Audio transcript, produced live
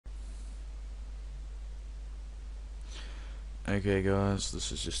Okay guys,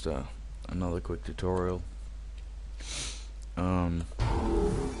 this is just another quick tutorial. How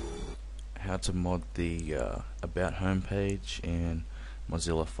to mod the About homepage in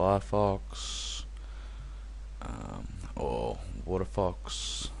Mozilla Firefox or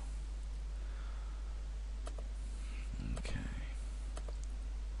Waterfox. Okay,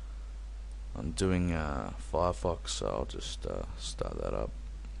 I'm doing Firefox, so I'll just start that up.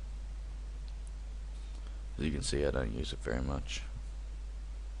 As you can see, I don't use it very much.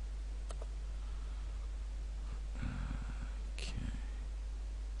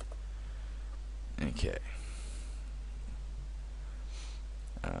 Okay.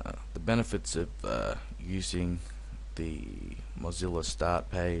 The benefits of using the Mozilla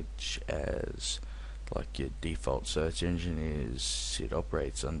start page as like your default search engine is it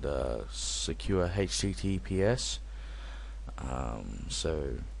operates under secure HTTPS.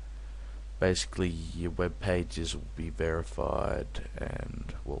 So basically your web pages will be verified,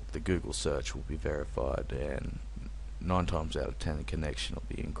 and well, the Google search will be verified, and 9 times out of 10 the connection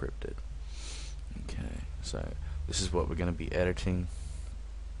will be encrypted. Okay, so this is what we're going to be editing.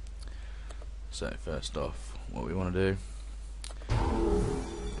 So first off, what we want to do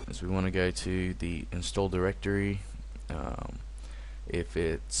is we want to go to the install directory. If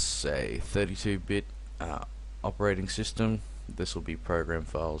it's a 32-bit operating system, this will be program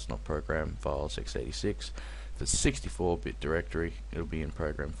files, not program files x86. If it's a 64-bit directory, it'll be in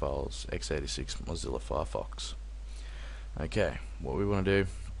program files x86 Mozilla Firefox. Okay, what we want to do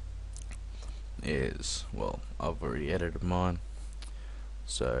is, well, I've already edited mine,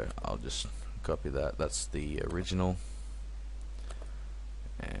 so I'll just copy that. That's the original,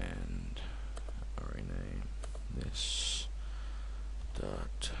 and I'll rename this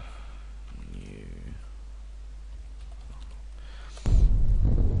dot new.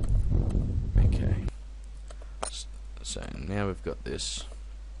 Okay, so now we've got this,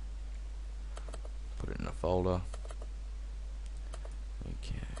 put it in a folder.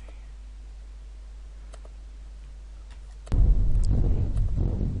 Okay.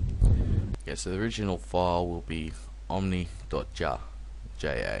 Okay, so the original file will be omni.jar.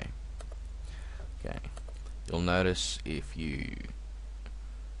 Okay, you'll notice if you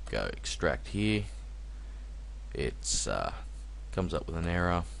go extract here, it's comes up with an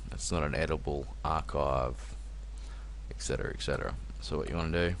error. It's not an editable archive, etc., etc. So what you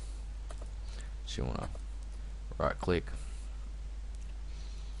want to do is you want to right click,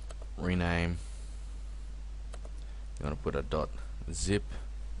 rename. You want to put a .zip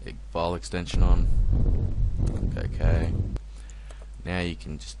file extension on. Okay. Now you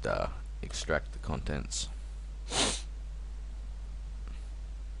can just extract the contents.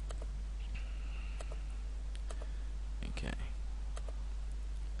 Okay.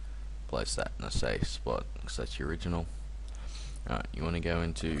 Place that in a safe spot because that's your original. Alright, you want to go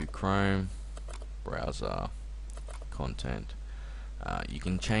into Chrome, browser, content. You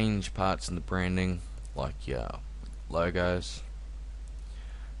can change parts in the branding, like your logos.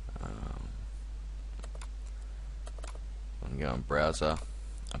 I'm going browser,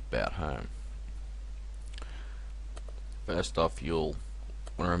 about home. First off, you'll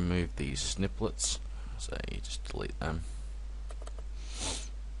want to remove these snippets, so you just delete them.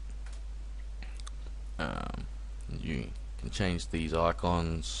 You can change these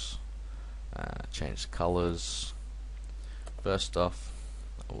icons, change the colors. First off,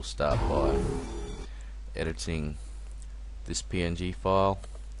 I will start by editing this PNG file,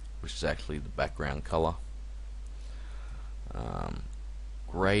 which is actually the background color.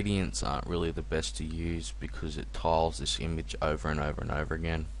 Gradients aren't really the best to use because it tiles this image over and over and over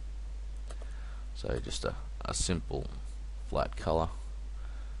again. So just a simple flat color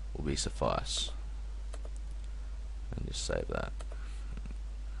will be suffice. And just save that.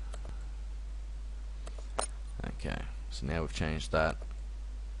 Okay, so now we've changed that.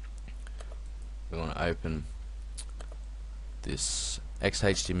 We want to open this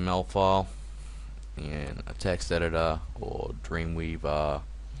XHTML file in a text editor or Dreamweaver,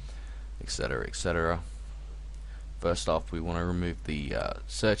 etc., etc. First off, we want to remove the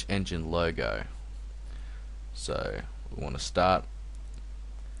search engine logo. So we want to start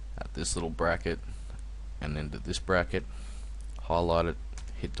at this little bracket and into this bracket, highlight it,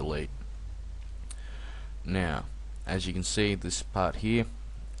 hit delete. Now, as you can see, this part here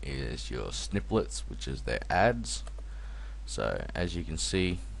is your snippets, which is their ads. So as you can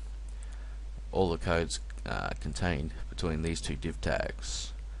see, all the codes contained between these two div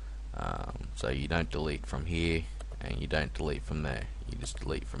tags. So you don't delete from here and you don't delete from there, you just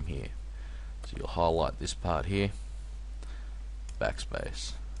delete from here. So you'll highlight this part here,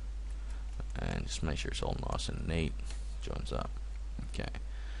 backspace, and just make sure it's all nice and neat. joins up. Okay,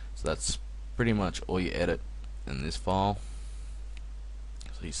 so that's pretty much all you edit in this file.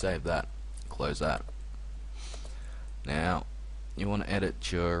 So you save that, close that. Now you want to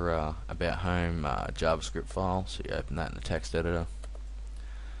edit your about home JavaScript file, so you open that in the text editor.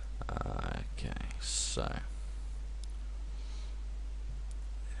 Okay, so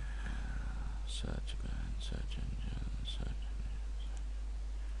search engine.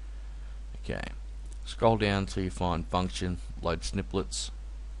 Okay, scroll down till you find function, load snippets.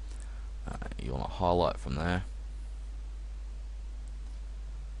 You want to highlight from there.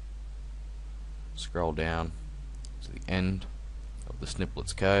 Scroll down to the end of the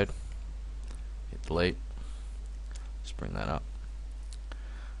snippets code. Hit delete. Just bring that up.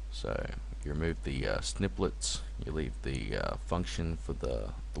 So you remove the snippets. You leave the function for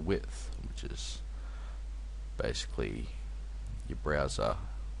the width, which is basically your browser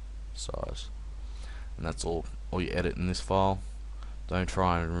size, and that's all you edit in this file. Don't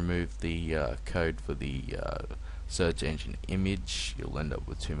try and remove the code for the search engine image. You'll end up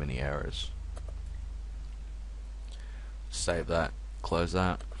with too many errors. Save that, close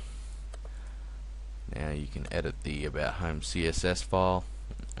that. Now you can edit the about home CSS file.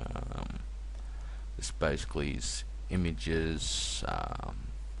 This basically is images.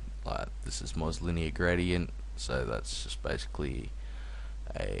 Like this is Moz linear gradient, so that's just basically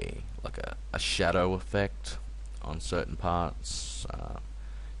a shadow effect on certain parts.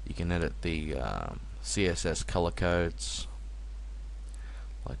 You can edit the CSS color codes,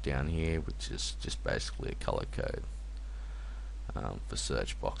 like down here, which is just basically a color code for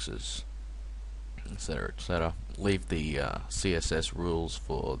search boxes, etc., etc. Leave the CSS rules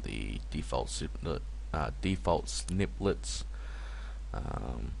for the default snippets,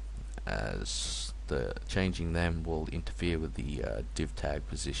 as changing them will interfere with the div tag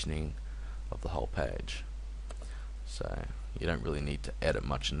positioning of the whole page. So you don't really need to edit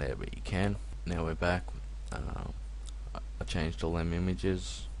much in there, but you can. Now we're back. I changed all them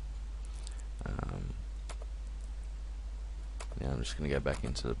images. Now I'm just going to go back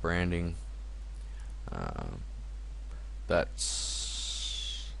into the branding.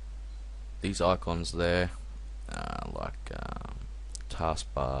 That's these icons there, like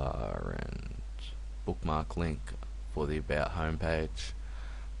taskbar and bookmark link for the about home page.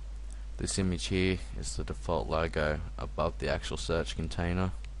 This image here is the default logo above the actual search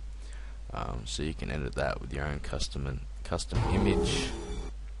container, so you can edit that with your own custom image,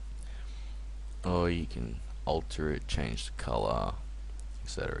 or you can alter it, change the color,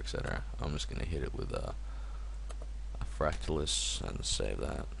 etc., etc. I'm just going to hit it with a fractalus and save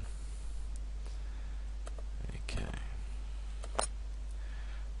that. Okay.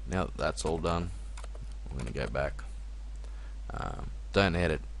 Now that that's all done, we're going to go back. Don't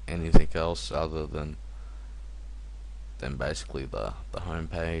edit anything else other than basically the home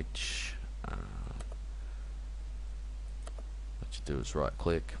page. What you do is right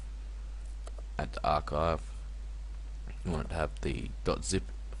click, add to archive. You want it to have the .zip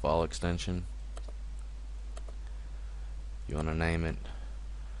file extension. You want to name it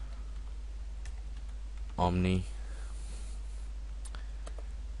Omni.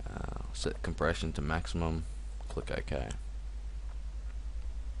 Set compression to maximum. Click OK.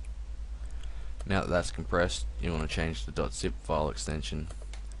 Now that that's compressed, you want to change the .zip file extension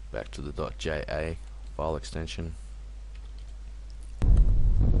back to the .ja file extension.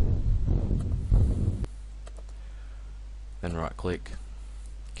 Then right click,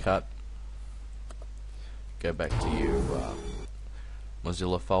 cut, go back to your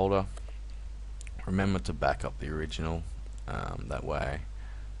Mozilla folder. Remember to back up the original, that way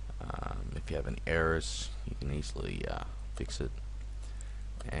if you have any errors you can easily fix it,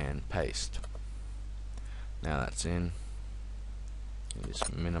 and paste. Now that's in, you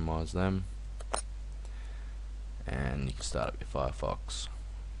just minimize them and you can start up your Firefox.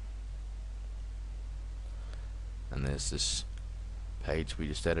 And there's this page we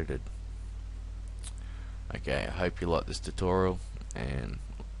just edited. Okay, I hope you like this tutorial and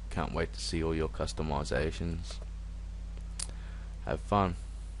can't wait to see all your customizations. Have fun.